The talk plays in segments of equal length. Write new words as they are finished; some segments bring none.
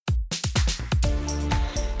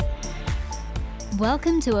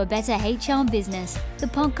Welcome to A Better HR Business, the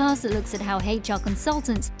podcast that looks at how HR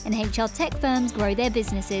consultants and HR tech firms grow their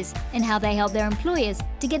businesses and how they help their employers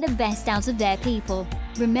to get the best out of their people.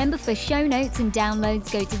 Remember, for show notes and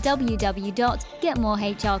downloads, go to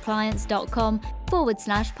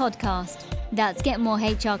www.getmorehrclients.com/podcast. That's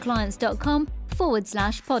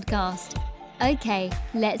getmorehrclients.com/podcast. Okay,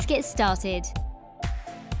 let's get started.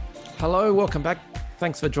 Hello, welcome back.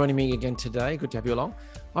 Thanks for joining me again today. Good to have you along.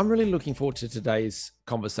 I'm really looking forward to today's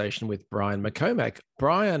conversation with Brian McComak.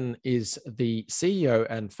 Brian is the CEO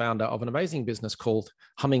and founder of an amazing business called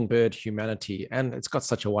Hummingbird Humanity, and it's got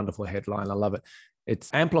such a wonderful headline. I love it. It's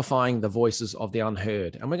amplifying the voices of the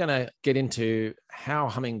unheard. And we're going to get into how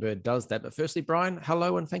Hummingbird does that. But firstly, Brian,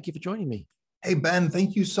 hello, and thank you for joining me. Hey, Ben,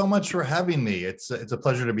 thank you so much for having me. It's a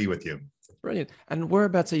pleasure to be with you. Brilliant. And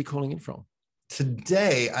whereabouts are you calling in from?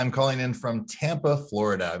 Today, I'm calling in from Tampa,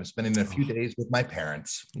 Florida. I'm spending a few days with my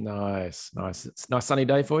parents. Nice. It's a nice sunny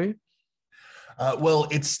day for you? Well,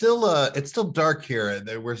 it's still dark here.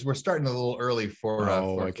 We're starting a little early for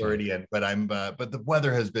Floridian, but but the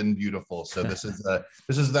weather has been beautiful. So this is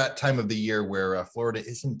that time of the year where Florida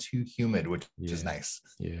isn't too humid, which is nice.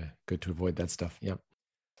 Yeah, good to avoid that stuff. Yep.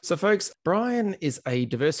 So folks, Brian is a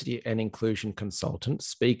diversity and inclusion consultant,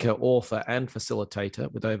 speaker, author, and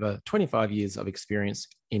facilitator with over 25 years of experience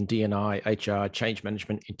in D&I, HR, change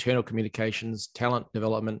management, internal communications, talent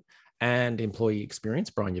development, and employee experience.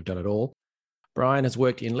 Brian, you've done it all. Brian has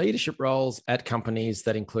worked in leadership roles at companies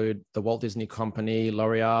that include the Walt Disney Company,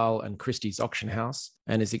 L'Oreal, and Christie's Auction House,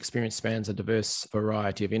 and his experience spans a diverse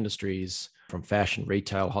variety of industries from fashion,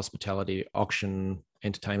 retail, hospitality, auction,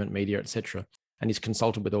 entertainment, media, etc. And he's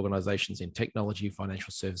consulted with organizations in technology,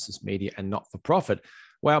 financial services, media, and not-for-profit.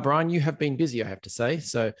 Wow, Brian, you have been busy, I have to say.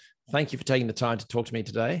 So thank you for taking the time to talk to me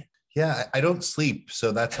today. Yeah, I don't sleep,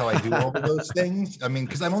 so that's how I do all of those things. I mean,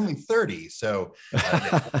 because I'm only 30, so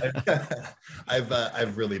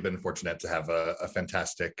I've really been fortunate to have a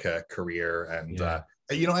fantastic career, and I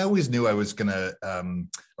always knew I was gonna,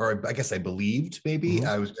 or I guess I believed maybe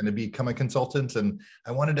I was gonna become a consultant, and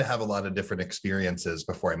I wanted to have a lot of different experiences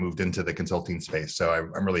before I moved into the consulting space. So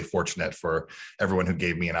I'm really fortunate for everyone who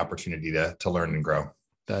gave me an opportunity to learn and grow.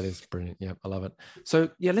 That is brilliant. Yeah, I love it.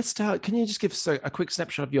 So let's start. Can you just give us a quick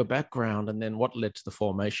snapshot of your background and then what led to the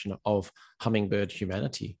formation of Hummingbird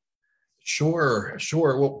Humanity? Sure.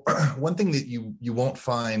 Well, one thing that you won't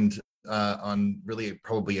find on really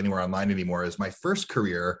probably anywhere online anymore is my first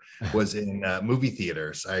career was in movie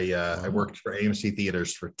theaters. I worked for AMC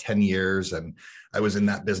Theaters for 10 years, and I was in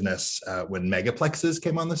that business when megaplexes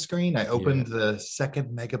came on the screen. I opened the second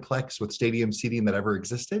megaplex with stadium seating that ever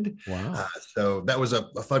existed. Wow. So that was a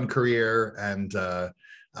fun career, and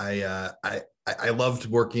I loved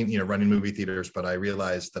working, running movie theaters, but I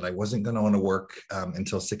realized that I wasn't going to want to work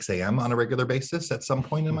until 6 a.m. on a regular basis at some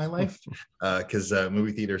point in my life, because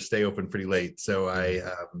movie theaters stay open pretty late. So I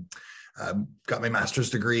got my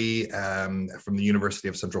master's degree from the University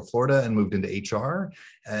of Central Florida and moved into HR,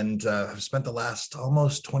 and have spent the last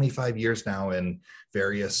almost 25 years now in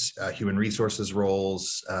various human resources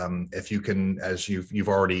roles. If you can, as you've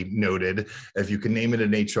already noted, if you can name it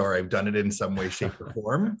in HR, I've done it in some way, shape, or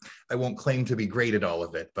form. I won't claim to be great at all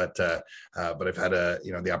of it, but I've had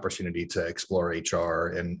the opportunity to explore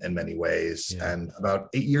HR in many ways. Yeah. And about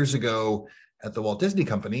 8 years ago, at the Walt Disney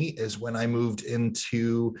Company is when I moved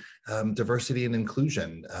into diversity and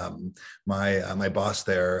inclusion. My boss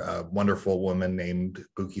there, a wonderful woman named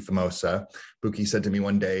Buki Famosa. Buki said to me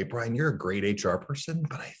one day, "Brian, you're a great HR person,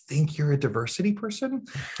 but I think you're a diversity person."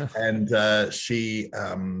 And she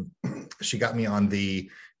got me on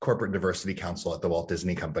the Corporate Diversity Council at the Walt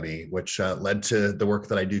Disney Company, which led to the work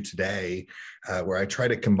that I do today, where I try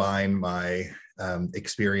to combine my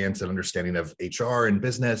experience and understanding of HR and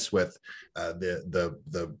business with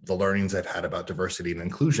the learnings I've had about diversity and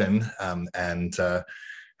inclusion, and try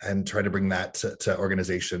to bring that to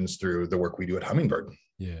organizations through the work we do at Hummingbird.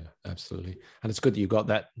 Yeah, absolutely. And it's good that you got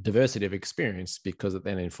that diversity of experience, because it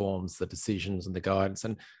then informs the decisions and the guidance,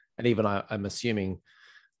 and even I'm assuming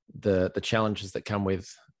the challenges that come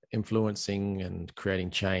with influencing and creating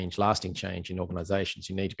change, lasting change in organizations.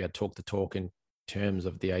 You need to be able to talk the talk in terms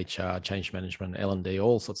of the HR, change management, L&D,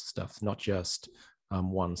 all sorts of stuff, not just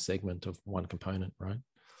one segment of one component, right?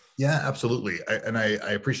 Yeah, absolutely.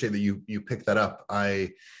 I appreciate that you picked that up.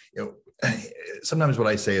 Sometimes what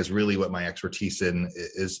I say is really what my expertise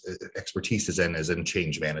is in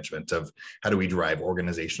change management, of how do we drive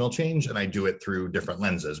organizational change, and I do it through different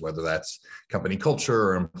lenses, whether that's company culture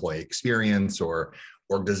or employee experience or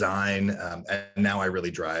org design, and now I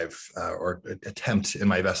really drive or attempt in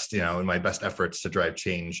my best, efforts to drive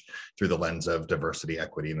change through the lens of diversity,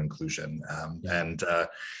 equity, and inclusion. And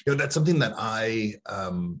that's something that I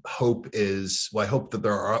hope I hope that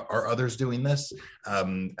there are others doing this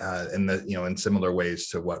in similar ways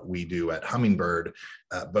to what we do at Hummingbird.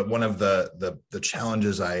 But one of the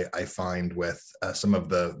challenges I find with some of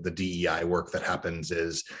the DEI work that happens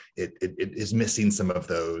is it is missing some of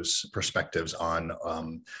those perspectives on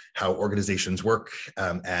how organizations work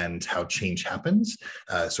and how change happens.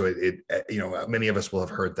 So many of us will have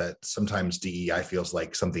heard that sometimes DEI feels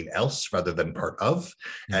like something else rather than part of,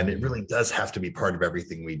 and it really does have to be part of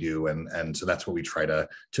everything we do. And so that's what we try to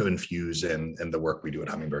infuse in the work we do at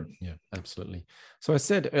Hummingbird. Yeah, absolutely. So I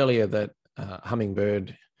said earlier that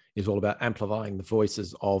Hummingbird is all about amplifying the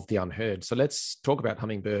voices of the unheard. So let's talk about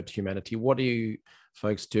Hummingbird Humanity. What do you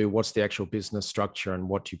folks do? What's the actual business structure, and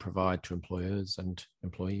what do you provide to employers and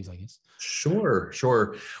employees, I guess? Sure.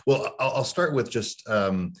 Well, I'll start with just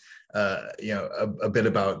a bit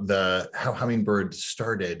about how Hummingbird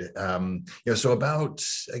started. So about,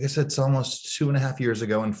 I guess it's almost 2.5 years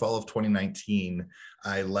ago, in fall of 2019,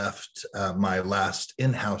 I left my last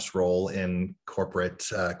in-house role in corporate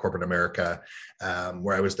America,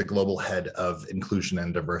 where I was the global head of inclusion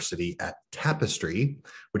and diversity at Tapestry,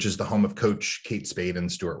 which is the home of Coach Kate Spade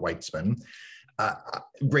and Stuart Weitzman.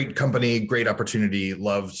 Great company, great opportunity,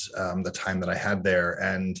 loved the time that I had there.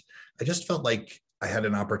 And I just felt like I had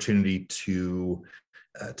an opportunity to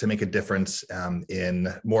make a difference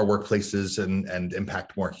in more workplaces and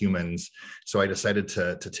impact more humans. So I decided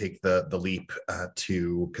to take the leap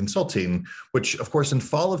to consulting, which of course in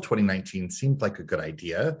fall of 2019 seemed like a good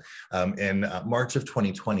idea. In March of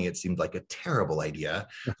 2020, it seemed like a terrible idea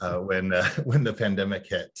when the pandemic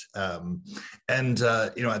hit. At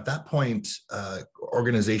that point,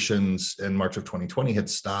 organizations in March of 2020 had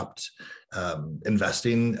stopped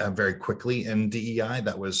investing very quickly in DEI.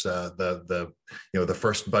 That was the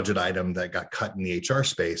first budget item that got cut in the HR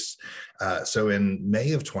space. So in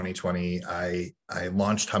May of 2020, I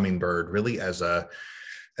launched Hummingbird really as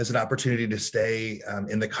an opportunity to stay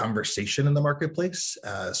in the conversation in the marketplace.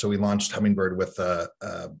 So we launched Hummingbird with a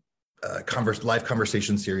live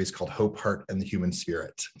conversation series called Hope, Heart, and the Human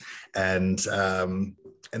Spirit.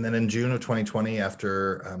 And then in June of 2020,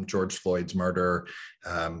 after George Floyd's murder,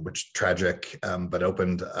 which tragic, but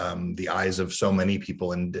opened the eyes of so many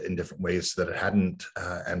people in different ways that it hadn't,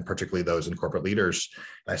 and particularly those in corporate leaders,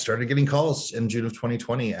 I started getting calls in June of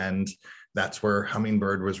 2020, and that's where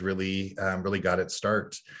Hummingbird was really got its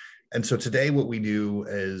start. And so today what we do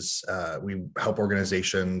is we help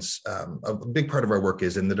organizations. A big part of our work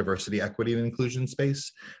is in the diversity, equity, and inclusion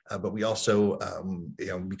space. But we also,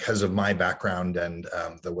 because of my background and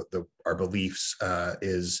our beliefs,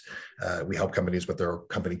 we help companies with their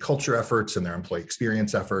company culture efforts and their employee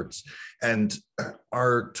experience efforts. And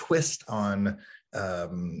our twist on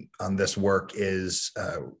this work is,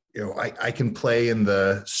 I can play in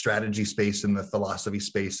the strategy space, in the philosophy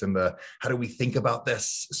space, and the how do we think about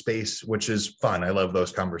this space, which is fun. I love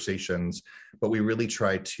those conversations, but we really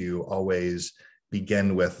try to always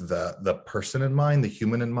begin with the person in mind, the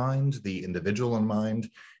human in mind, the individual in mind,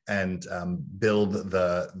 and build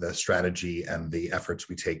the strategy and the efforts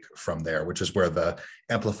we take from there, which is where the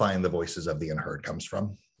amplifying the voices of the unheard comes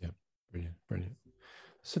from. Yeah, brilliant.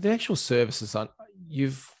 So the actual services,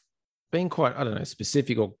 you've been quite,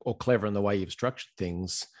 specific or clever in the way you've structured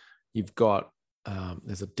things. You've got,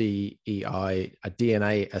 there's a DEI, a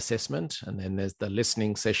DNA assessment, and then there's the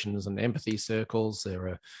listening sessions and empathy circles. There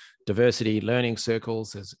are diversity learning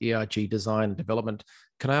circles. There's ERG design and development.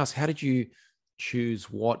 Can I ask, how did you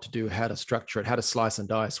choose what to do, how to structure it, how to slice and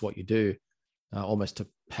dice what you do, almost to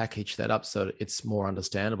package that up so it's more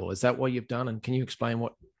understandable? Is that what you've done? And can you explain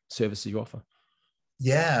what services you offer?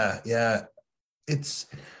 Yeah.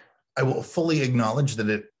 I will fully acknowledge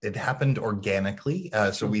that it happened organically.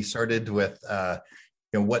 So we started with,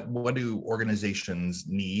 what do organizations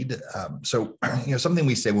need? So something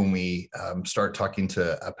we say when we start talking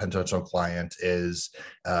to a potential client is,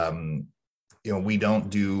 we don't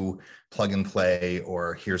do plug and play,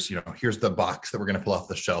 or here's the box that we're going to pull off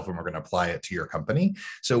the shelf and we're going to apply it to your company.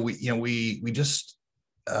 So we just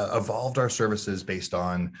evolved our services based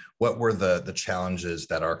on what were the challenges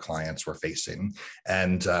that our clients were facing,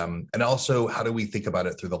 and also how do we think about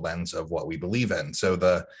it through the lens of what we believe in. So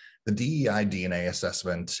the DEI DNA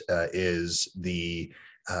assessment is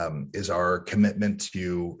our commitment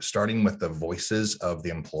to starting with the voices of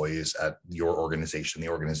the employees at your organization, the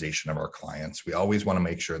organization of our clients. We always want to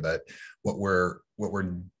make sure that what we're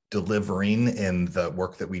delivering in the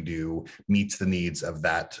work that we do meets the needs of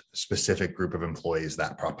that specific group of employees,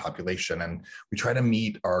 that population. And we try to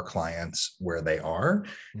meet our clients where they are.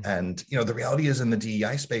 And, the reality is in the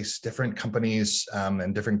DEI space, different companies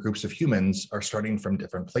and different groups of humans are starting from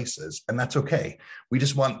different places. And that's okay. We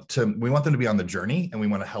want them to be on the journey, and we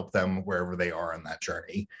want to help them wherever they are in that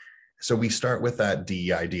journey. So we start with that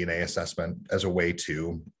DEI DNA assessment as a way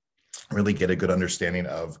to really get a good understanding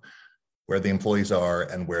of where the employees are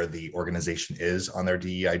and where the organization is on their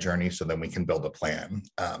DEI journey, so then we can build a plan.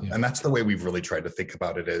 And that's the way we've really tried to think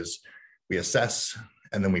about it, is we assess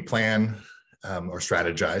and then we plan or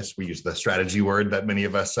strategize. We use the strategy word that many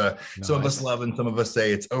of us, some of us love and some of us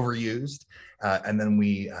say it's overused. And then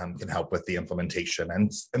we can help with the implementation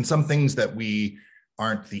and some things that we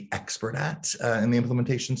aren't the expert at in the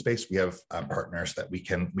implementation space. We have partners that we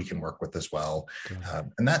can work with as well.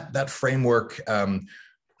 And that framework,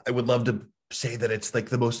 I would love to say that it's like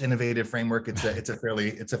the most innovative framework. It's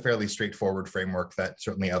a fairly straightforward framework that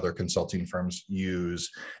certainly other consulting firms use.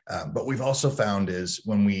 But we've also found is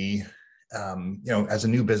when we, as a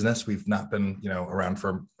new business, we've not been, around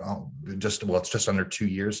for it's just under 2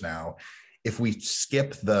 years now. If we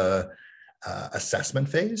skip the assessment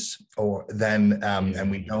phase,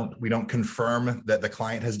 and we don't confirm that the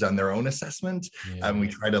client has done their own assessment, and we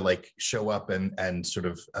try to show up and sort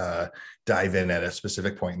of dive in at a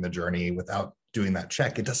specific point in the journey without doing that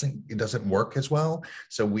check, it doesn't work as well.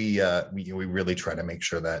 So we really try to make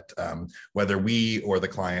sure that whether we or the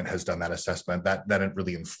client has done that assessment, that it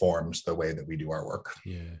really informs the way that we do our work.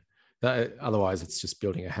 Otherwise, it's just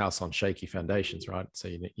building a house on shaky foundations, right? So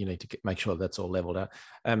you need to make sure that's all leveled out.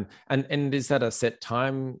 And is that a set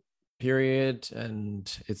time period?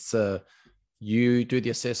 And it's you do the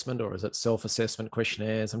assessment, or is it self-assessment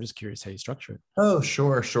questionnaires? I'm just curious how you structure it. Oh,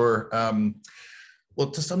 sure. Well,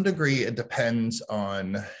 to some degree, it depends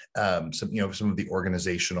on some of the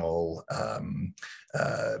organizational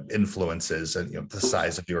influences and the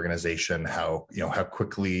size of the organization, how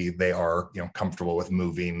quickly they are comfortable with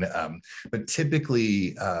moving. But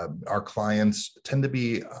typically, our clients tend to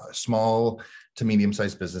be small to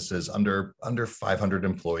medium-sized businesses under 500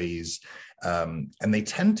 employees. And they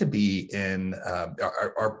tend to be in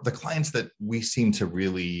the clients that we seem to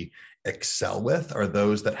really excel with are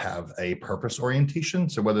those that have a purpose orientation.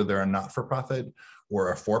 So whether they're a not-for-profit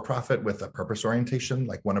or a for-profit with a purpose orientation,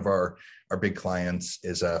 like one of our big clients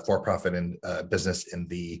is a for-profit business in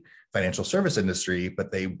the financial service industry,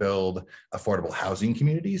 but they build affordable housing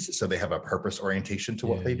communities. So they have a purpose orientation to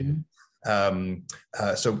what they do.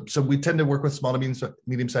 So we tend to work with small to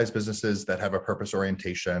medium-sized businesses that have a purpose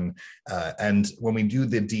orientation. And when we do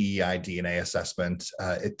the DEI DNA assessment,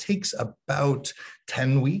 it takes about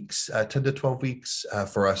 10 to 12 weeks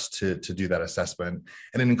for us to do that assessment.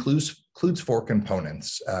 And it includes 4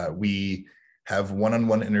 components. We have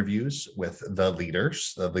one-on-one interviews with the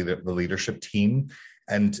leaders, the leadership team,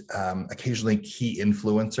 and occasionally key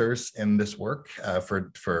influencers in this work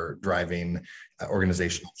for driving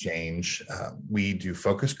organizational change. We do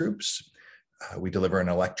focus groups. We deliver an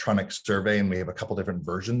electronic survey, and we have a couple different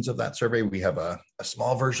versions of that survey. We have a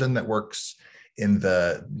small version that works in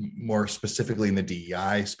the more specifically in the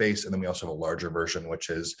DEI space, and then we also have a larger version, which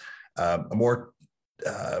is a more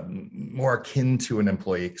akin to an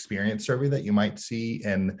employee experience survey that you might see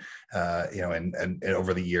in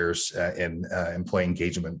over the years in employee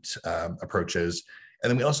engagement approaches. And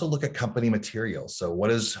then we also look at company materials. So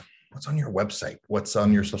what's on your website? What's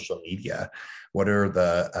on your social media? What are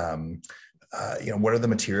the what are the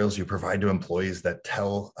materials you provide to employees that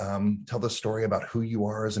tell the story about who you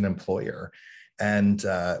are as an employer? And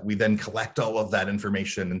we then collect all of that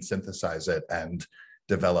information and synthesize it and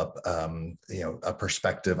develop a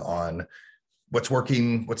perspective on what's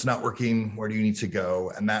working, what's not working, where do you need to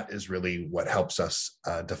go? And that is really what helps us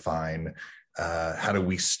define how do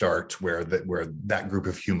we start where that group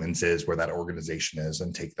of humans is, where that organization is,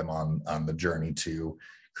 and take them on the journey to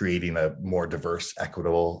creating a more diverse,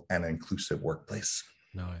 equitable, and inclusive workplace.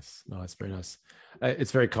 Nice, very nice.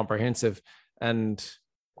 It's very comprehensive. And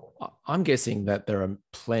I'm guessing that there are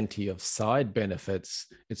plenty of side benefits.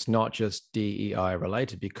 It's not just DEI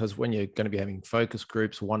related, because when you're going to be having focus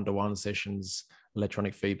groups, one-to-one sessions,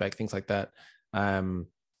 electronic feedback, things like that,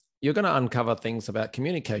 you're going to uncover things about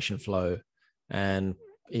communication flow, and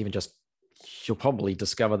even just you'll probably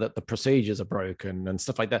discover that the procedures are broken and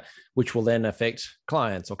stuff like that, which will then affect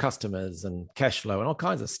clients or customers and cash flow and all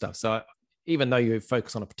kinds of stuff. So even though you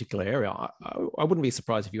focus on a particular area, I wouldn't be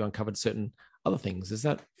surprised if you uncovered certain other things. Is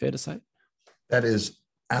that fair to say? That is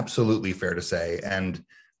absolutely fair to say. And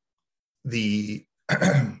excuse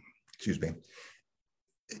me,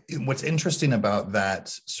 what's interesting about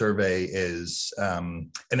that survey is,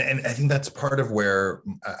 and I think that's part of where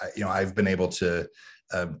I've been able to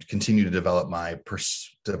continue to develop my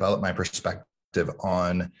perspective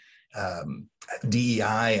on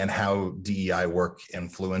DEI and how DEI work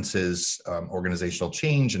influences organizational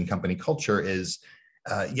change and company culture is,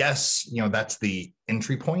 yes, that's the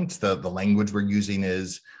entry point. The language we're using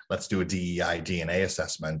is, let's do a DEI DNA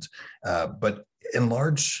assessment, but in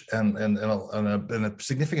large and in a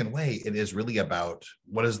significant way, it is really about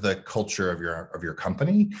what is the culture of your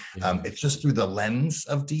company. Yeah. It's just through the lens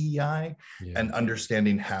of DEI and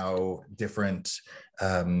understanding how different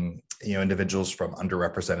individuals from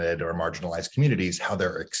underrepresented or marginalized communities, how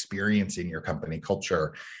they're experiencing your company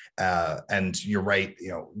culture. And you're right,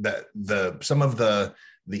 that some of the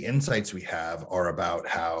insights we have are about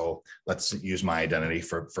how, let's use my identity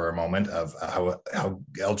for a moment, of how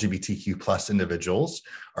LGBTQ plus individuals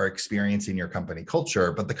are experiencing your company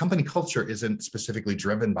culture, but the company culture isn't specifically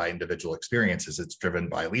driven by individual experiences. It's driven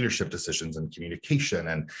by leadership decisions and communication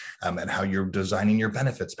and how you're designing your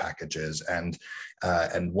benefits packages and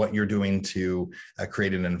what you're doing to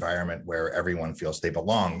create an environment where everyone feels they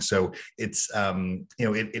belong. So it's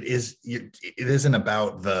it isn't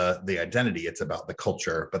about the identity, it's about the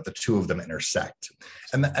culture, but the two of them intersect.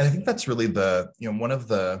 And I think that's really one of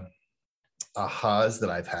the ahas that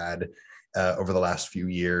I've had over the last few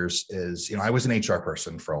years is, I was an HR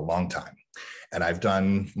person for a long time, and I've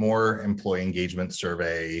done more employee engagement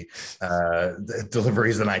survey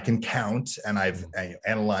deliveries than I can count. And I've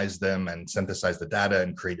analyzed them and synthesized the data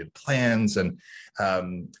and created plans. And I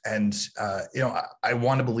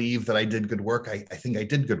want to believe that I did good work. I think I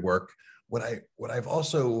did good work. What I've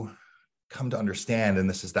also come to understand, and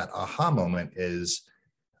this is that aha moment, is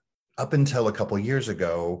up until a couple of years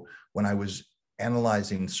ago, when I was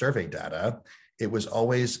analyzing survey data, it was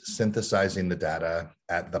always synthesizing the data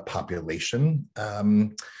at the population,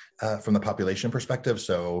 from the population perspective.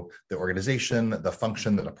 So the organization, the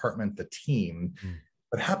function, the department, the team.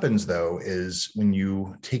 What happens though is when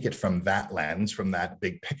you take it from that lens, from that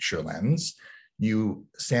big picture lens, you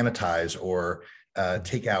sanitize or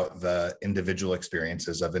take out the individual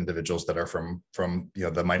experiences of individuals that are from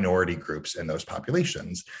the minority groups in those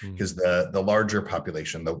populations, because the larger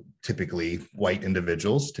population, the typically white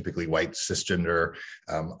individuals, typically white cisgender,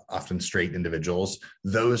 often straight individuals,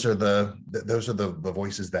 those are the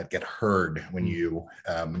voices that get heard when you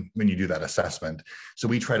do that assessment. So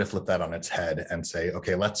we try to flip that on its head and say,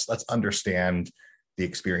 okay, let's understand the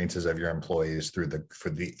experiences of your employees through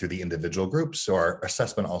the individual groups. So our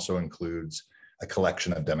assessment also includes a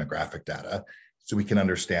collection of demographic data, so we can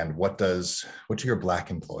understand what do your Black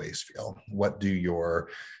employees feel? What do your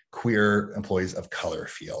queer employees of color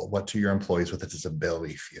feel? What do your employees with a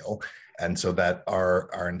disability feel? And so that our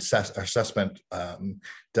assessment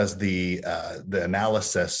does the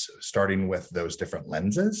analysis starting with those different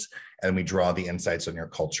lenses, and we draw the insights on your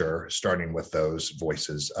culture starting with those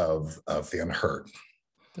voices of the unheard.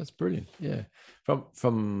 That's brilliant. Yeah,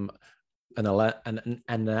 from an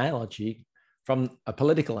analogy. From a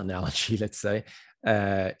political analogy, let's say,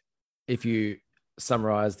 if you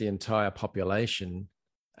summarize the entire population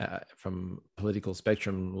from political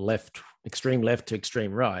spectrum, extreme left to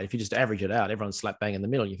extreme right, if you just average it out, everyone's slap bang in the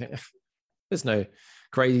middle. You think there's no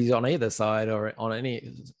crazies on either side or on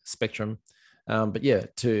any spectrum. But yeah,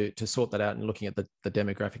 to sort that out and looking at the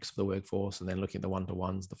demographics of the workforce, and then looking at the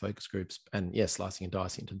one-to-ones, the focus groups, and slicing and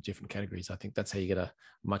dicing into different categories. I think that's how you get a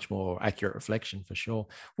much more accurate reflection for sure.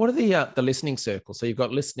 What are the listening circles? So you've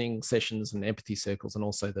got listening sessions and empathy circles, and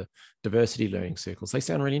also the diversity learning circles. They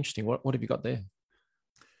sound really interesting. What have you got there?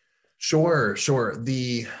 Sure.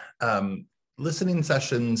 The listening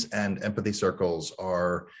sessions and empathy circles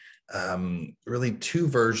are really two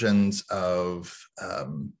versions of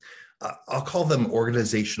I'll call them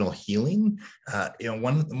organizational healing.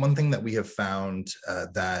 One thing that we have found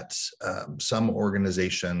that some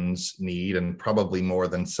organizations need, and probably more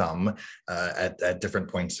than some at different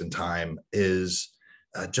points in time, is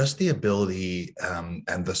just the ability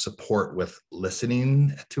and the support with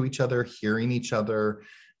listening to each other, hearing each other,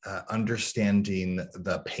 understanding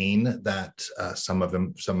the pain that some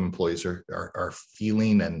employees are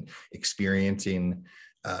feeling and experiencing.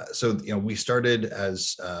 So we started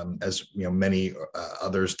as many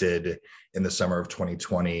others did in the summer of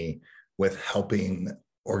 2020 with helping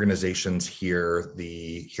organizations hear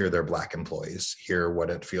their Black employees, hear what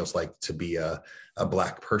it feels like to be a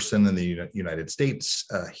Black person in the United States,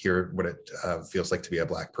 hear what it feels like to be a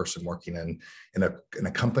Black person working in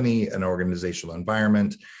a company, an organizational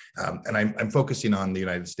environment. And I'm focusing on the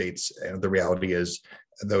United States. The reality is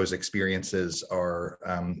those experiences are,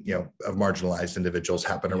 of marginalized individuals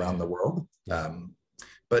happen around the world.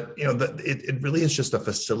 But it really is just a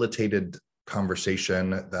facilitated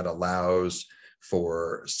conversation that allows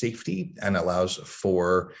for safety and allows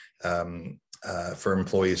for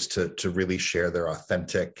employees to really share their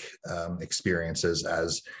authentic experiences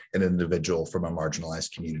as an individual from a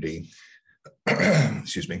marginalized community.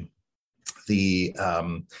 Excuse me. The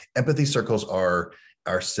empathy circles are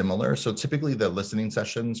similar. So typically the listening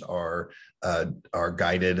sessions are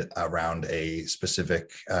guided around a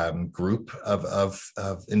specific group of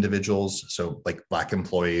individuals. So like Black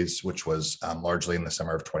employees, which was largely in the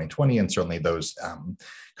summer of 2020, and certainly those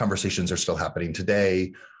conversations are still happening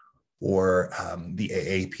today. Or the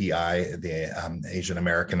AAPI, the Asian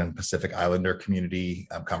American and Pacific Islander community,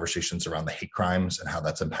 conversations around the hate crimes and how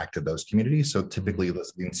that's impacted those communities. So typically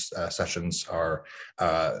listening sessions are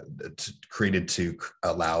created to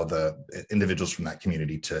allow the individuals from that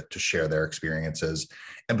community to share their experiences.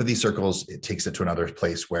 Empathy circles, it takes it to another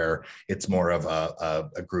place where it's more of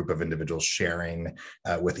a group of individuals sharing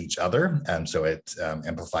with each other. And so it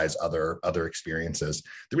amplifies other experiences.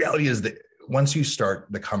 The reality is that once you start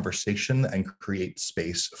the conversation and create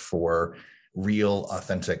space for real,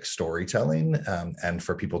 authentic storytelling, and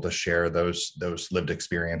for people to share those lived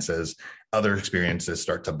experiences, other experiences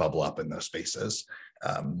start to bubble up in those spaces.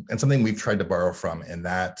 And something we've tried to borrow from in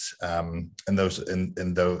that,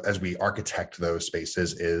 as we architect those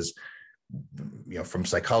spaces is, from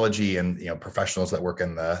psychology and professionals that work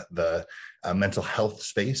in the mental health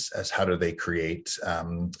space, as how do they create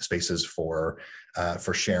spaces for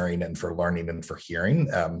sharing and for learning and for hearing.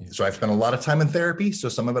 So I've spent a lot of time in therapy, so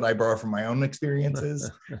some of it I borrow from my own experiences.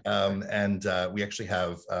 And we actually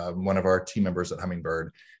have one of our team members at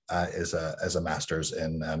Hummingbird is a master's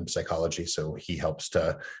in psychology, so he helps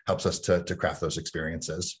us to craft those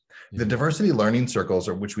experiences. The diversity learning circles,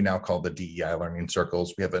 or which we now call the DEI learning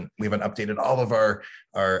circles, we haven't updated all of our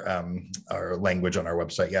language on our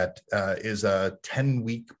website yet, is a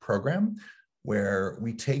 10-week program where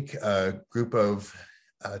we take a group of,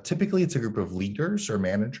 typically it's a group of leaders or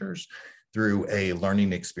managers, through a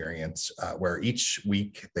learning experience where each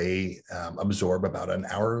week they absorb about an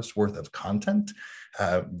hour's worth of content.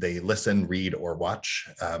 They listen, read, or watch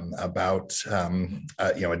about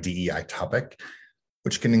a DEI topic,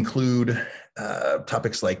 which can include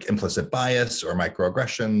topics like implicit bias or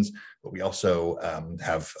microaggressions, but we also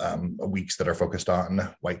have weeks that are focused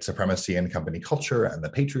on white supremacy and company culture and the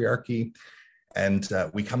patriarchy. And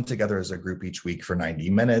we come together as a group each week for 90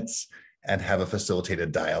 minutes and have a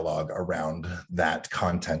facilitated dialogue around that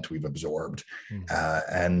content we've absorbed.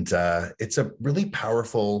 And it's a really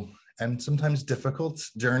powerful and sometimes difficult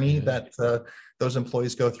journey that those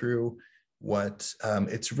employees go through. What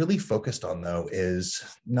it's really focused on, though, is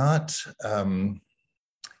not,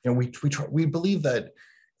 we believe that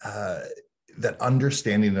that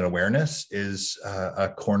understanding and awareness is a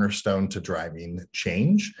cornerstone to driving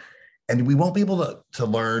change. And we won't be able to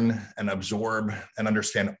learn and absorb and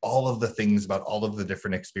understand all of the things about all of the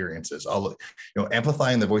different experiences.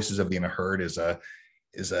 Amplifying the voices of the unheard is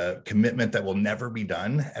a commitment that will never be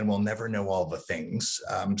done, and we'll never know all the things.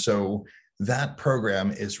 So that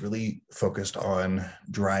program is really focused on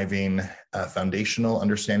driving foundational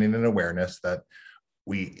understanding and awareness that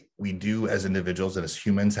we do as individuals and as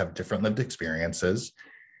humans have different lived experiences.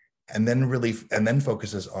 And then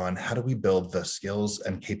focuses on how do we build the skills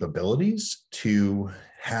and capabilities to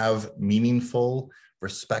have meaningful,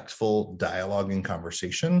 respectful dialogue and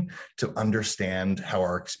conversation to understand how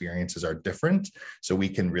our experiences are different, so we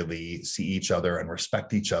can really see each other and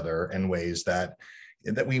respect each other in ways that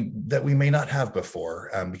we may not have before,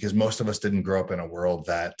 because most of us didn't grow up in a world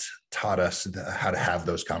that taught us how to have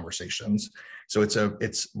those conversations. So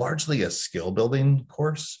it's largely a skill building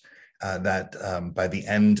course. That by the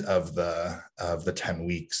end of the 10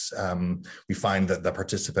 weeks, we find that the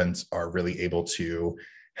participants are really able to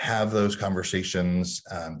have those conversations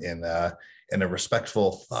in a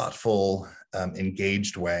respectful, thoughtful,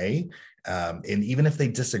 engaged way. And even if they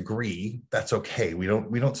disagree, that's okay. We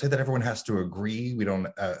don't say that everyone has to agree. We don't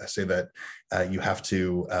say that you have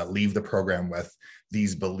to leave the program with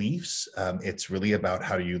these beliefs. It's really about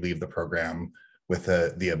how do you leave the program with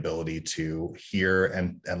the ability to hear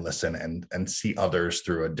and listen and see others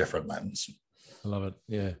through a different lens. I love it.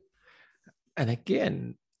 Yeah. And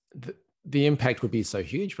again, the impact would be so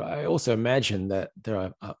huge. But I also imagine that there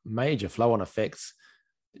are major flow-on effects.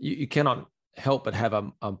 You cannot help but have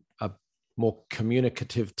a more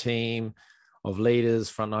communicative team of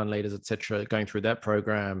leaders, frontline leaders, et cetera, going through that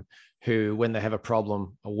program, who, when they have a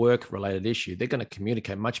problem, a work-related issue, they're going to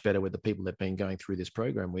communicate much better with the people they've been going through this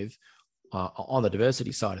program with on the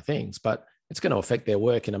diversity side of things. But it's going to affect their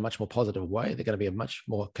work in a much more positive way. They're going to be a much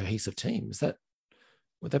more cohesive team.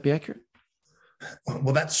 Would that be accurate?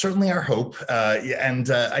 Well, that's certainly our hope.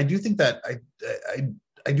 I do think that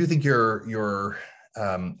I do think your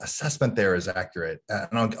assessment there is accurate.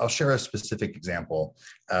 And I'll share a specific example.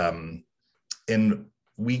 In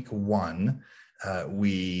week one,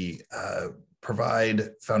 we provide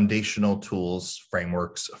foundational tools,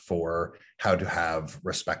 frameworks for how to have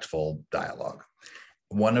respectful dialogue.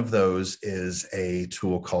 One of those is a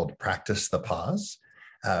tool called Practice the Pause.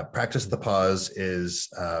 Practice the Pause is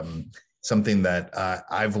something that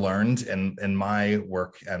I've learned in my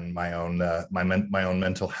work and my own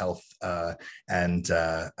mental health and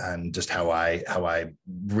just how I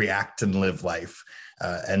react and live life.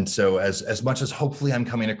 And so as much as hopefully I'm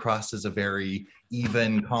coming across as a very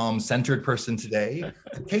even, calm, centered person today,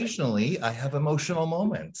 occasionally I have emotional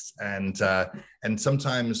moments, and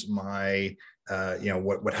sometimes my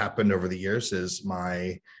what happened over the years is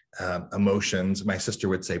my emotions. My sister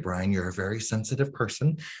would say, Brian, you're a very sensitive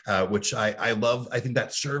person, which I love. I think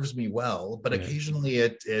that serves me well, but occasionally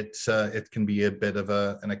it can be a bit of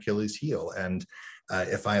an Achilles heel. And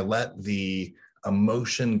if I let the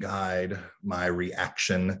emotion guide my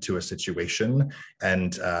reaction to a situation,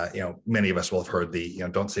 and many of us will have heard the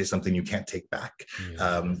don't say something you can't take back.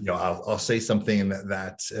 I'll say something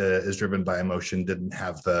that is driven by emotion, didn't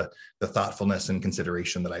have the thoughtfulness and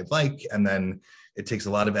consideration that I'd like, and then it takes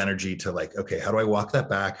a lot of energy to okay, how do I walk that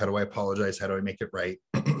back? How do I apologize? How do I make it right?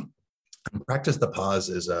 Practice the pause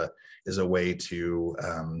is a way to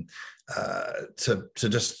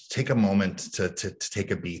just take a moment to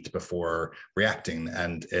take a beat before reacting,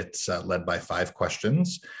 and it's led by 5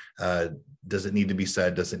 questions. Does it need to be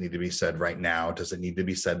said? Does it need to be said right now? Does it need to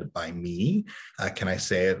be said by me? Can I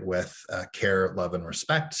say it with care, love, and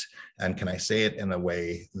respect? And can I say it in a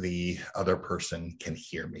way the other person can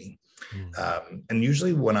hear me? And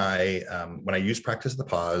usually when I use Practice the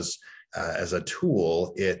Pause as a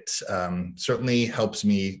tool, it certainly helps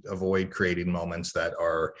me avoid creating moments that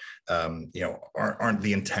are, aren't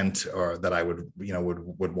the intent or that I would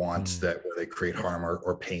want, that where they create harm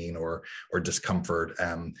or pain or discomfort,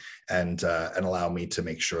 and allow me to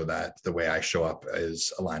make sure that the way I show up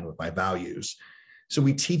is aligned with my values. So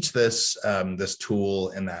we teach this tool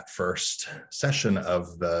in that first session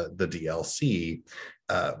of the DLC.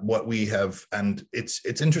 What we have, and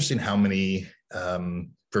it's interesting how many.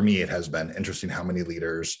 For me, it has been interesting how many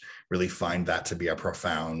leaders really find that to be a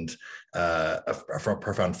profound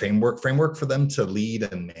framework for them to lead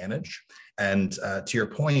and manage. And to your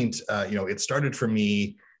point, it started for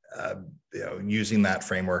me, using that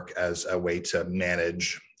framework as a way to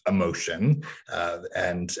manage emotion.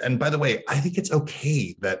 And by the way, I think it's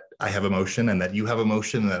okay that I have emotion and that you have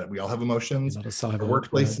emotion and that we all have emotions. Not a cyborg,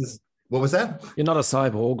 workplaces. What was that? You're not a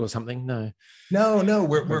cyborg or something? No,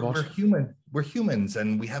 we're human. We're humans,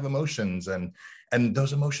 and we have emotions, and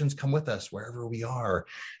those emotions come with us wherever we are.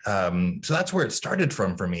 So that's where it started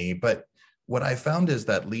from for me. But what I found is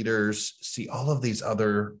that leaders see all of these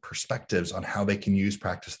other perspectives on how they can use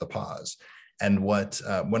Practice the Pause. And what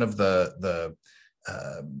one of the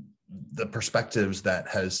perspectives that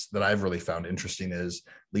I've really found interesting is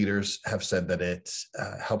leaders have said that it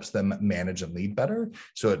helps them manage and lead better.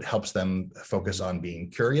 So it helps them focus on being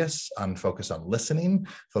curious, focus on listening,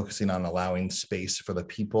 focusing on allowing space for the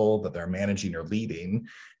people that they're managing or leading.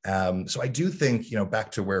 So I do think, back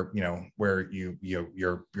to where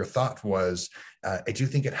your thought was, I do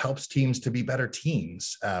think it helps teams to be better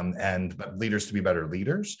teams, and leaders to be better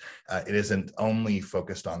leaders. It isn't only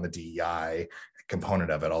focused on the DEI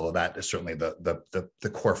component of it, although that is certainly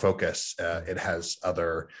the core focus. It has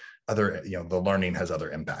other the learning has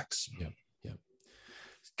other impacts. Yeah.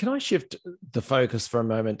 Can I shift the focus for a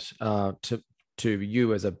moment to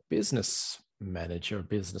you as a business manager, a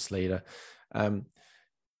business leader?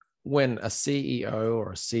 When a CEO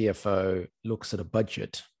or a CFO looks at a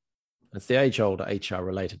budget, it's the age-old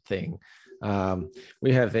HR-related thing.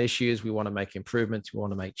 We have issues, we want to make improvements, we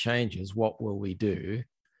want to make changes. What will we do?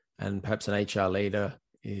 And perhaps an HR leader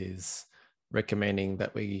is recommending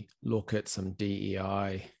that we look at some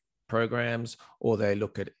DEI programs, or they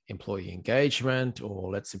look at employee engagement,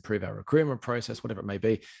 or let's improve our recruitment process, whatever it may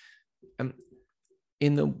be.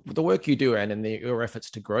 In the work you do and in your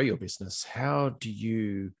efforts to grow your business, how do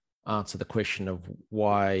you answer the question of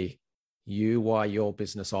why why your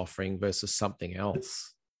business offering versus something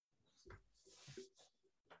else?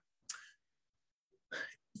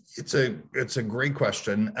 It's a great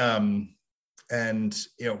question. And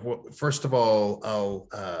first of all,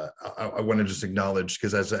 I want to just acknowledge,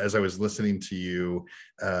 because as I was listening to you,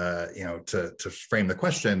 to frame the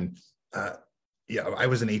question, I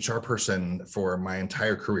was an HR person for my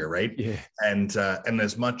entire career, right? Yeah. And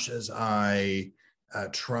as much as I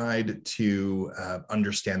tried to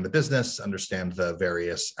understand the business, understand the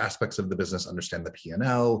various aspects of the business, understand the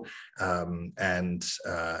P&L,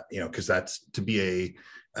 because that's to be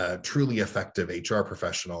a truly effective HR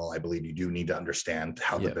professional, I believe you do need to understand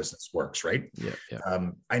how the business works, right?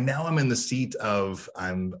 I now am in the seat of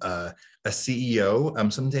I'm a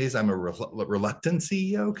CEO. Some days I'm a reluctant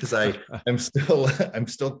CEO because I'm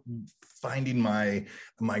still finding my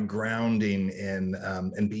grounding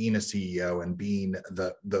in being a CEO and being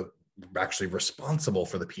the actually responsible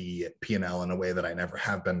for the P&L in a way that I never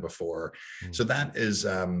have been before. So that is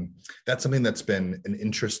that's something that's been an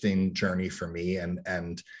interesting journey for me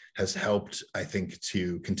and has helped, I think,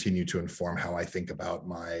 to continue to inform how I think about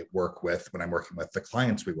my work when I'm working with the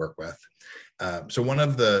clients we work with. So one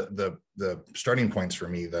of the starting points for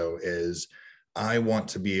me, though, is I want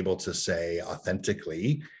to be able to say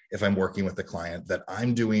authentically, if I'm working with a client, that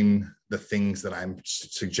I'm doing the things that I'm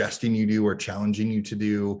suggesting you do or challenging you to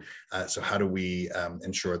do. So how do we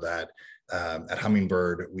ensure that at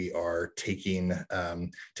Hummingbird we are taking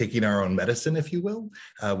our own medicine, if you will?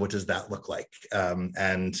 What does that look like? So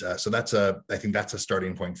I think that's a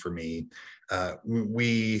starting point for me.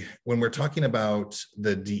 When we're talking about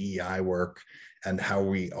the DEI work and how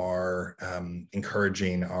we are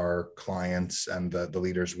encouraging our clients and the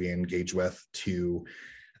leaders we engage with to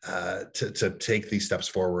take these steps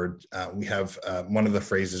forward, we have one of the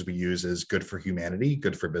phrases we use is good for humanity,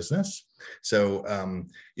 good for business. So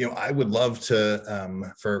I would love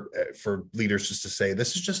to for leaders just to say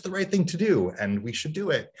this is just the right thing to do and we should do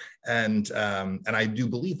it. And I do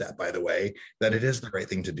believe that, by the way, that it is the right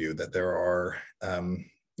thing to do. That there are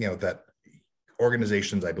that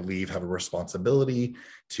organizations, I believe, have a responsibility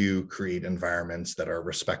to create environments that are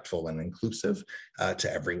respectful and inclusive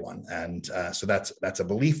to everyone. And so that's a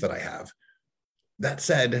belief that I have. That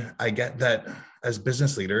said, I get that as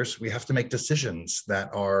business leaders, we have to make decisions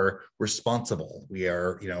that are responsible. We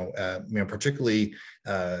are, particularly,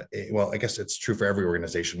 I guess it's true for every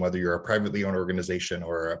organization, whether you're a privately owned organization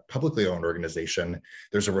or a publicly owned organization,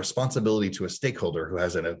 there's a responsibility to a stakeholder who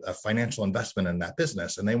has a financial investment in that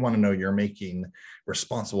business, and they want to know you're making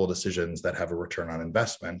responsible decisions that have a return on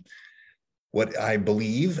investment. What I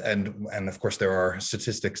believe, and of course there are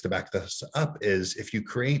statistics to back this up, is if you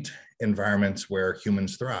create environments where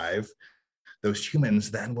humans thrive, those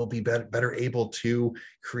humans then will be better able to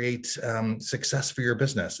create success for your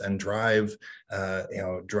business and drive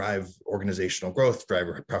organizational growth, drive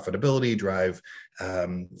profitability, drive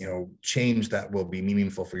change that will be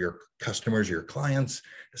meaningful for your customers, your clients.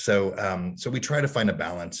 So we try to find a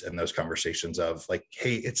balance in those conversations of like,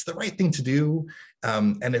 hey, it's the right thing to do.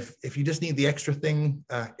 And if you just need the extra thing,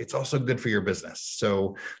 it's also good for your business.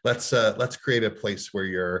 So let's create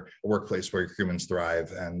a workplace where humans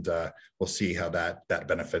thrive, and we'll see how that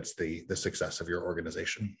benefits the success of your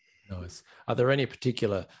organization. Nice. Are there any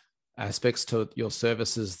particular aspects to your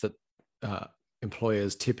services that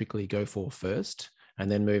employers typically go for first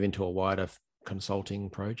and then move into a wider consulting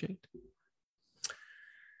project?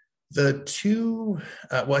 The two,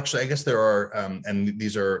 actually, I guess there are, and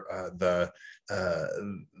these are the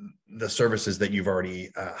services that you've already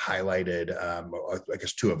highlighted. I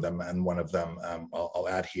guess two of them, and one of them I'll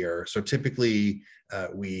add here. So typically,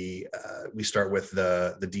 we start with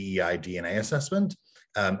the DEI DNA assessment.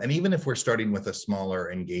 And even if we're starting with a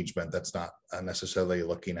smaller engagement that's not necessarily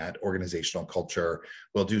looking at organizational culture,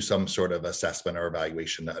 we'll do some sort of assessment or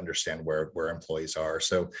evaluation to understand where employees are.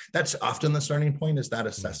 So that's often the starting point, is that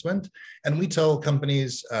assessment. And we tell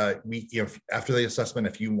companies, after the assessment,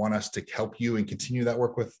 if you want us to help you and continue that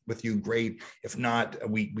work with you, great. If not,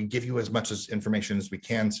 we give you as much information as we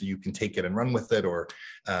can so you can take it and run with it, or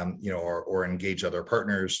engage other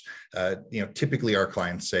partners. Typically our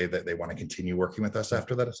clients say that they want to continue working with us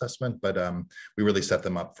after that assessment, but we really set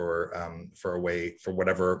them up for a way for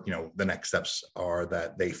whatever the next steps are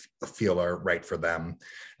that they feel are right for them.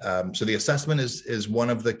 So the assessment is one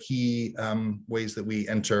of the key ways that we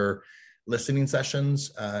enter. Listening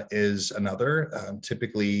sessions is another.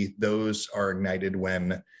 Typically, those are ignited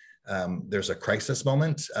when there's a crisis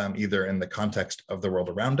moment, either in the context of the world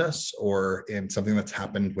around us or in something that's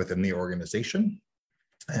happened within the organization.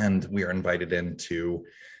 And we are invited in to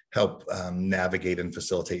help navigate and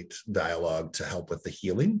facilitate dialogue to help with the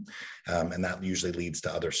healing. And that usually leads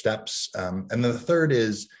to other steps. And then the third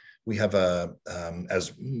is we have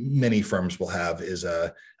as many firms will have, is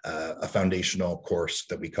a foundational course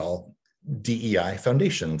that we call DEI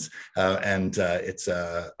Foundations. And it's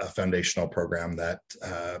a foundational program that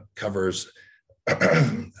covers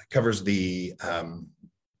the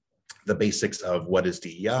basics of what is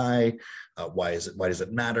DEI, why does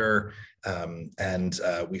it matter, and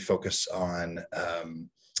we focus on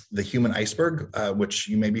the human iceberg, which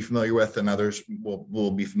you may be familiar with, and others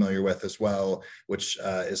will be familiar with as well, which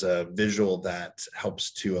is a visual that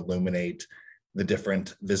helps to illuminate the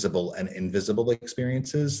different visible and invisible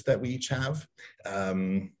experiences that we each have.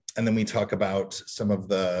 And then we talk about some of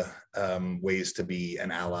the ways to be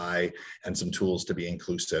an ally and some tools to be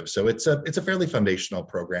inclusive. So it's a fairly foundational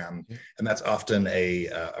program, and that's often a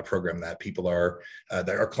program that people that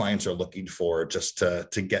our clients are looking for just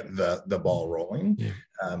to get the ball rolling. Yeah.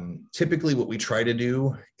 Typically, what we try to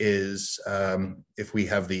do is, if we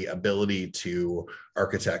have the ability to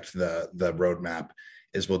architect the roadmap,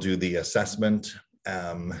 is we'll do the assessment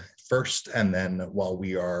first, and then while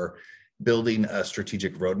we are building a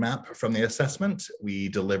strategic roadmap from the assessment, we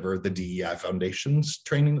deliver the DEI Foundations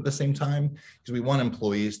training at the same time, because we want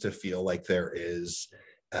employees to feel like there is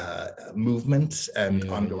movement and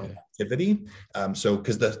ongoing activity. So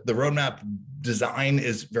because the roadmap design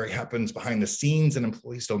happens behind the scenes, and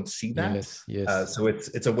employees don't see that. Yes. So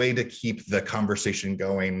it's a way to keep the conversation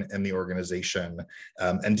going in the organization.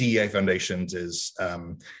 And DEI Foundations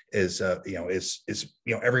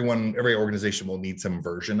every organization will need some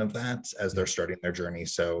version of that as they're starting their journey.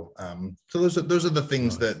 So those are the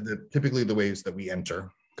things that typically the ways that we enter.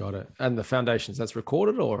 Got it. And the Foundations, that's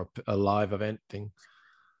recorded or a live event thing?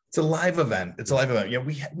 It's a live event. Yeah,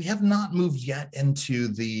 we have not moved yet into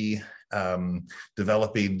the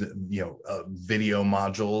developing video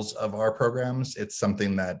modules of our programs. It's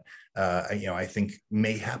something that I think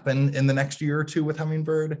may happen in the next year or two with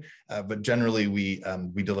Hummingbird. But generally, we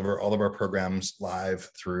deliver all of our programs live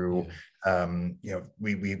through.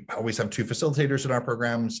 We always have 2 facilitators in our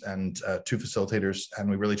programs, and 2 facilitators, and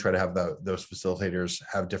we really try to have those facilitators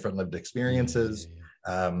have different lived experiences.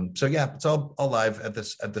 So yeah, it's all live at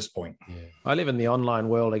this point. I live in the online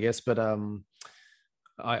world, I guess, but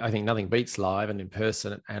I think nothing beats live and in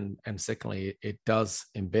person, and secondly, it does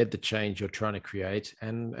embed the change you're trying to create,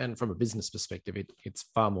 and from a business perspective, it's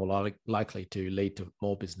far more likely to lead to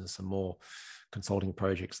more business and more consulting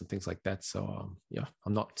projects and things like that. So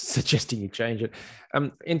I'm not suggesting you change it.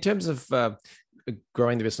 In terms of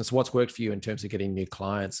growing the business, what's worked for you in terms of getting new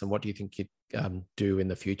clients, and what do you think you'd do in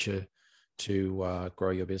the future to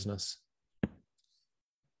grow your business?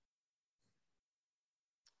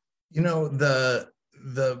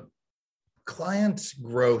 The client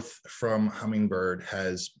growth from Hummingbird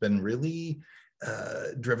has been really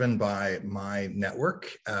driven by my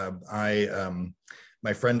network.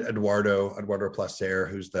 My friend Eduardo Placer,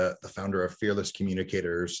 who's the founder of Fearless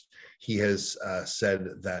Communicators, he has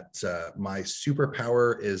said that my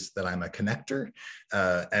superpower is that I'm a connector.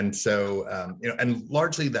 And so, and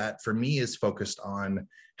largely that for me is focused on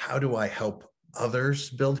how do I help others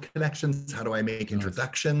build connections? How do I make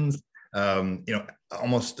introductions?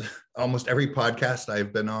 Almost every podcast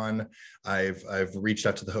I've been on, I've reached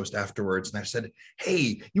out to the host afterwards, and I've said,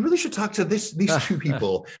 "Hey, you really should talk to these 2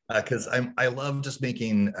 people," because I love just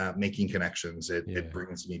making connections. It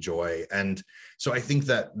brings me joy, and so I think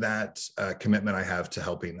that commitment I have to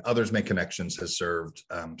helping others make connections has served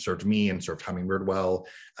me and served Hummingbird well,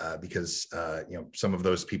 because some of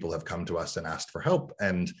those people have come to us and asked for help,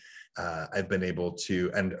 and I've been able to,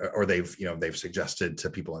 or they've suggested to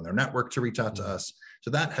people in their network to reach out to us. So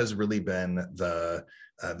that has really been the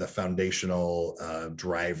foundational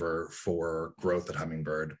driver for growth at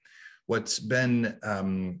Hummingbird. What's been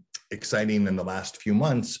exciting in the last few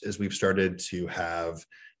months is we've started to have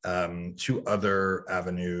 2 other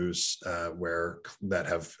avenues that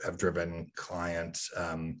have driven clients,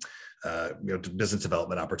 business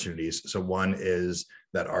development opportunities. So one is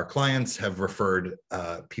that our clients have referred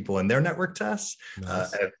people in their network to us.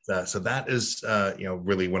 Nice. So that is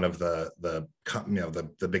really one of the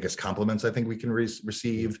biggest compliments I think we can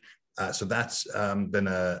receive. So that's been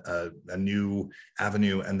a new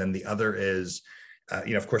avenue. And then the other is,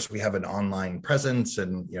 of course, we have an online presence,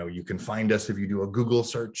 and you can find us if you do a Google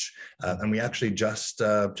search. And we actually just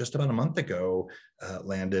about a month ago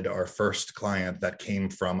landed our first client that came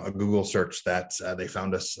from a Google search that they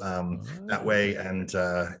found us that way, and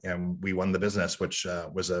we won the business, which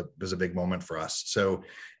was a big moment for us. So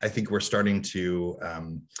I think we're starting to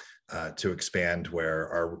to expand,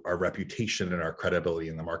 where our reputation and our credibility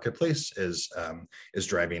in the marketplace is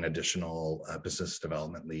driving additional business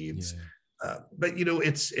development leads. Yeah. But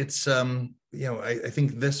I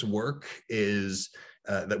think this work is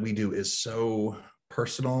that we do is so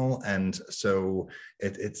personal, and so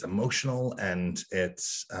it's emotional, and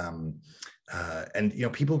it's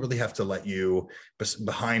people really have to let you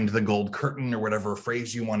behind the gold curtain, or whatever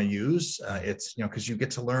phrase you want to use. It's because you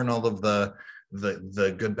get to learn all of the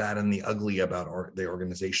good, bad, and the ugly about the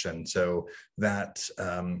organization. So that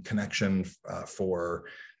connection for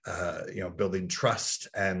building trust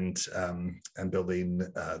and building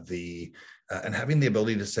and having the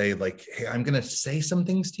ability to say, like, hey, I'm going to say some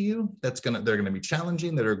things to you they're going to be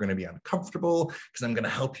challenging, that are going to be uncomfortable, because I'm going to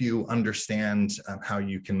help you understand how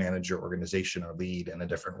you can manage your organization or lead in a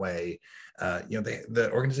different way. The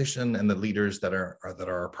organization and the leaders that are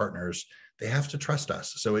our partners, they have to trust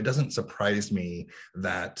us. So it doesn't surprise me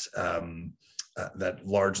that that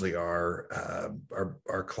largely our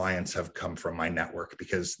clients have come from my network,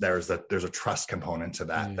 because there's a trust component to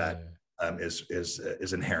that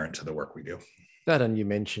is inherent to the work we do. That, and you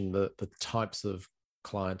mentioned the types of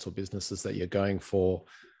clients or businesses that you're going for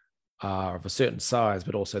are of a certain size,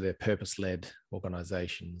 but also they're purpose-led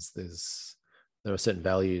organizations. There are certain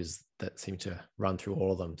values that seem to run through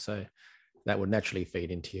all of them. So that would naturally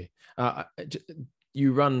feed into you.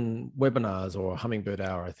 You run webinars or Hummingbird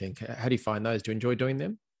Hour, I think. How do you find those? Do you enjoy doing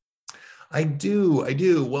them? I do.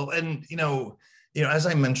 Well, and as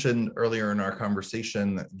I mentioned earlier in our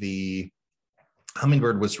conversation, the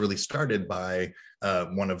Hummingbird was really started by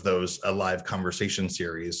one of those live conversation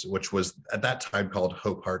series, which was at that time called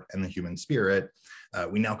Hope, Heart, and the Human Spirit.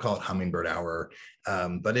 We now call it Hummingbird Hour,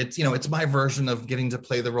 but it's my version of getting to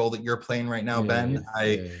play the role that you're playing right now, Ben.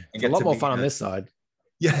 It's a lot more fun on this side.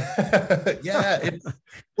 Yeah, yeah.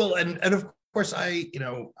 Well, and of course, I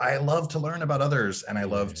love to learn about others, and I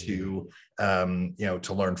love to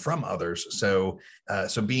to learn from others. So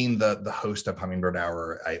being the host of Hummingbird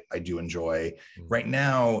Hour, I do enjoy. Right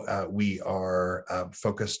now, we are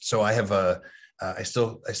focused. So I have I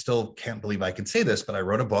still can't believe I can say this, but I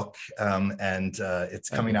wrote a book, and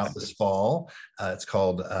it's coming out this fall. It's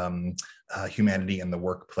called Humanity in the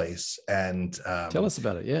Workplace. And tell us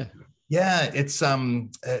about it. Yeah. Yeah,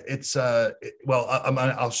 well,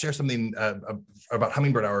 I'll share something about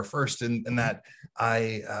Hummingbird Hour first, in that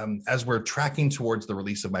as we're tracking towards the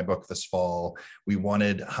release of my book this fall, I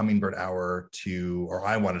wanted Hummingbird Hour to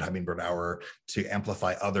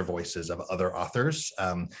amplify other voices of other authors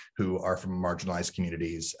who are from marginalized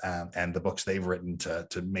communities, and the books they've written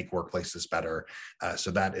to make workplaces better.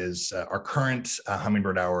 So that is our current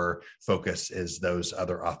Hummingbird Hour focus, is those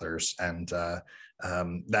other authors, and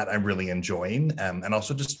that I'm really enjoying. And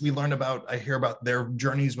also I hear about their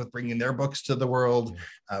journeys with bringing their books to the world,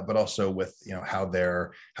 but also with, how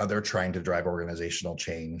they're trying to drive organizational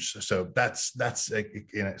change. So that's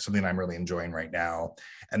something I'm really enjoying right now.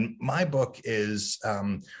 And my book is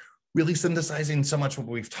really synthesizing so much what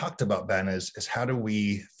we've talked about, Ben, is how do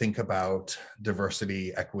we think about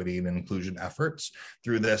diversity, equity, and inclusion efforts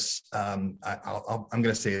through this, I'm going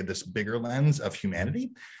to say, this bigger lens of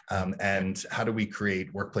humanity, and how do we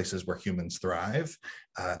create workplaces where humans thrive,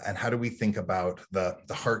 and how do we think about the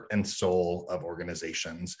heart and soul of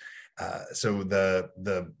organizations. So the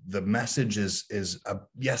message is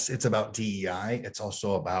yes, it's about DEI. It's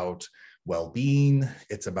also about well-being.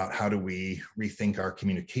 It's about how do we rethink our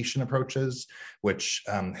communication approaches, which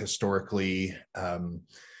historically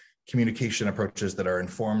communication approaches that are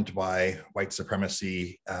informed by white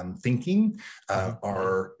supremacy thinking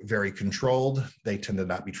are very controlled. They tend to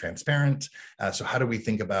not be transparent. So how do we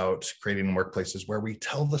think about creating workplaces where we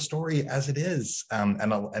tell the story as it is,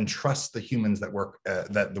 and trust the humans that work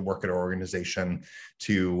at our organization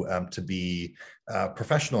to be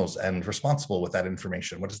professionals and responsible with that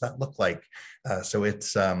information? What does that look like? So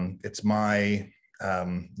it's my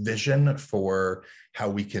vision for how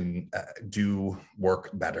we can do work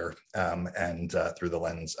better, and through the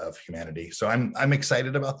lens of humanity. So I'm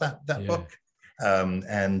excited about that book.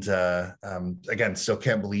 Again, still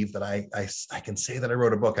can't believe that I can say that I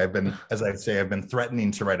wrote a book. I've been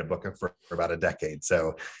threatening to write a book for about a decade.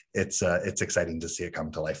 So it's exciting to see it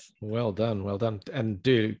come to life. Well done. And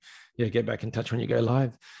do get back in touch when you go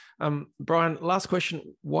live. Brian, last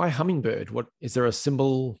question: why Hummingbird? What is there a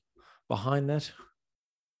symbol behind that?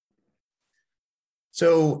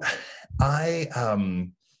 So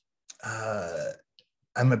I'm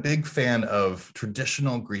a big fan of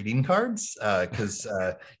traditional greeting cards, because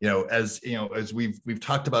as we've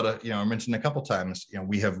talked about, I mentioned a couple times,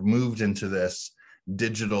 we have moved into this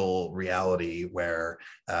digital reality where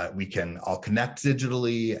we can all connect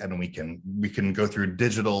digitally, and we can go through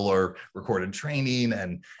digital or recorded training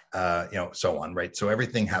and so on, right? So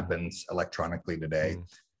everything happens electronically today.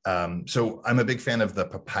 So I'm a big fan of the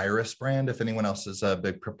Papyrus brand. If anyone else is a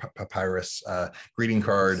big Papyrus greeting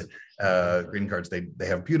cards, they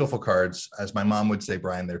have beautiful cards. As my mom would say,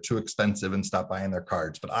 Brian, they're too expensive and stop buying their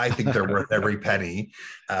cards, but I think they're worth every penny.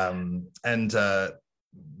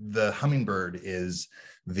 The Hummingbird is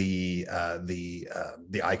the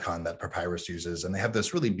icon that Papyrus uses, and they have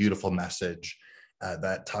this really beautiful message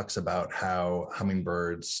that talks about how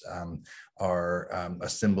hummingbirds are a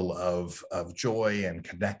symbol of joy and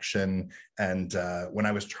connection. And when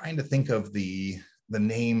I was trying to think of the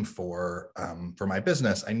name for my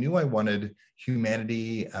business, I knew I wanted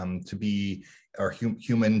humanity to be, or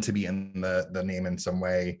human to be in the name in some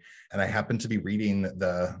way. And I happened to be reading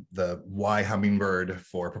the Why Hummingbird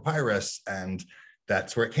for Papyrus, and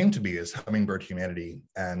that's where it came to be, is Hummingbird Humanity.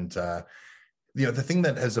 And the thing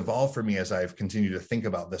that has evolved for me as I've continued to think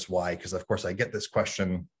about this why, because of course I get this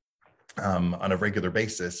question on a regular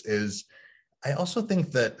basis, is I also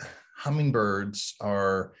think that hummingbirds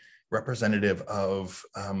are representative of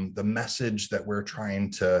the message that we're trying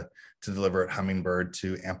to deliver at Hummingbird,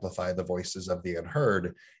 to amplify the voices of the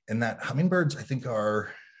unheard. And that hummingbirds, I think,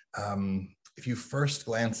 are, if you first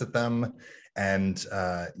glance at them and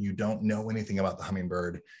you don't know anything about the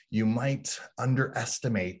hummingbird, you might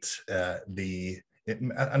underestimate the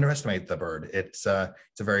bird. It's a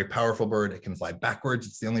very powerful bird. It can fly backwards.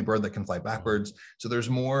 It's the only bird that can fly backwards. So there's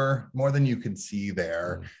more than you can see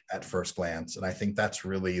there at first glance. And I think that's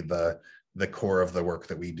really the core of the work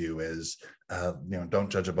that we do is, don't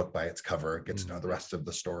judge a book by its cover. Get to know the rest of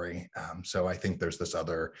the story. So I think there's this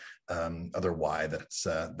other why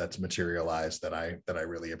that's materialized that I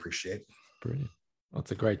really appreciate. Brilliant. Well,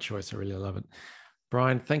 it's a great choice. I really love it.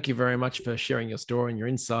 Brian, thank you very much for sharing your story and your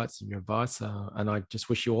insights and your advice. And I just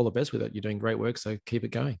wish you all the best with it. You're doing great work, so keep it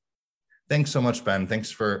going. Thanks so much, Ben. Thanks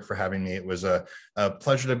for having me. It was a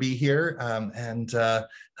pleasure to be here.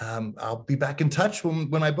 I'll be back in touch when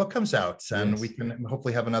my book comes out, and we can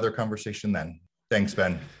hopefully have another conversation then. Thanks,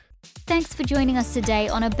 Ben. Thanks for joining us today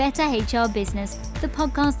on A Better HR Business, the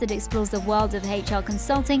podcast that explores the world of HR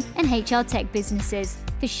consulting and HR tech businesses.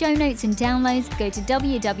 For show notes and downloads, go to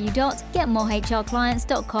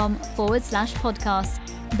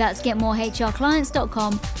www.getmorehrclients.com/podcast. That's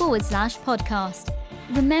getmorehrclients.com/podcast.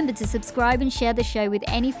 Remember to subscribe and share the show with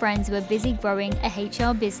any friends who are busy growing a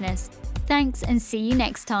HR business. Thanks, and see you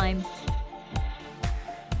next time.